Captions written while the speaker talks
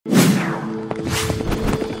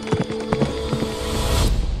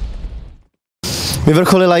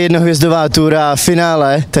Vyvrcholila jednohvězdová túra,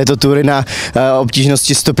 finále této túry na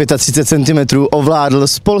obtížnosti 135 cm ovládl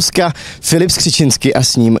z Polska Filip Skrzyczynski a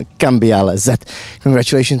s ním Cambiale Z.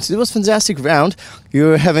 Congratulations, it was a fantastic round.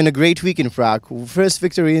 You're having a great week in Prague. First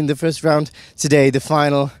victory in the first round, today the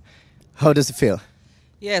final. How does it feel?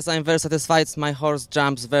 Yes, I'm very satisfied. My horse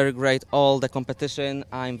jumps very great all the competition.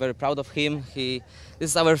 I'm very proud of him.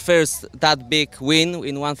 This is our first that big win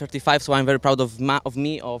in 135, so I'm very proud of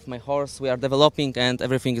my horse. We are developing and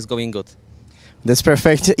everything is going good. That's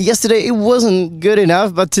perfect. Yesterday it wasn't good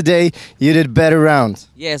enough, but today you did better round.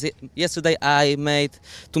 Yes, yesterday I made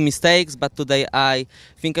 2 mistakes, but today I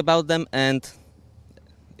think about them and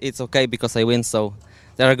it's okay because I win, so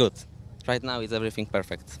they are good. Right now it's everything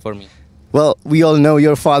perfect for me. Well, we all know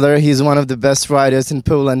your father. He's one of the best riders in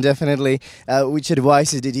Poland, definitely. Which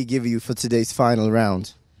advices did he give you for today's final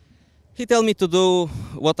round? He told me to do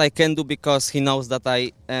what I can do because he knows that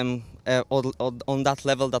I am on that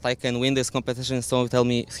level that I can win this competition. So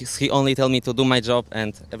he only told me to do my job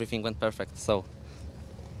and everything went perfect. So.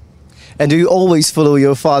 And do you always follow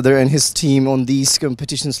your father and his team on these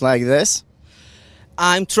competitions like this?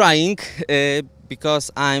 I'm trying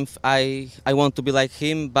because I want to be like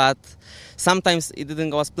him, but sometimes it didn't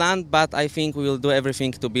go as planned, but I think we will do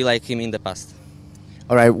everything to be like him in the past.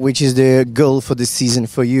 All right, which is the goal for this season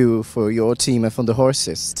for you, for your team and for the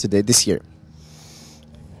horses this year?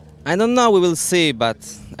 I don't know, we will see, but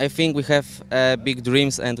I think we have big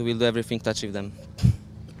dreams and we will do everything to achieve them.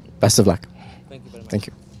 Best of luck. Thank you very much. Thank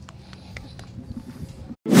you.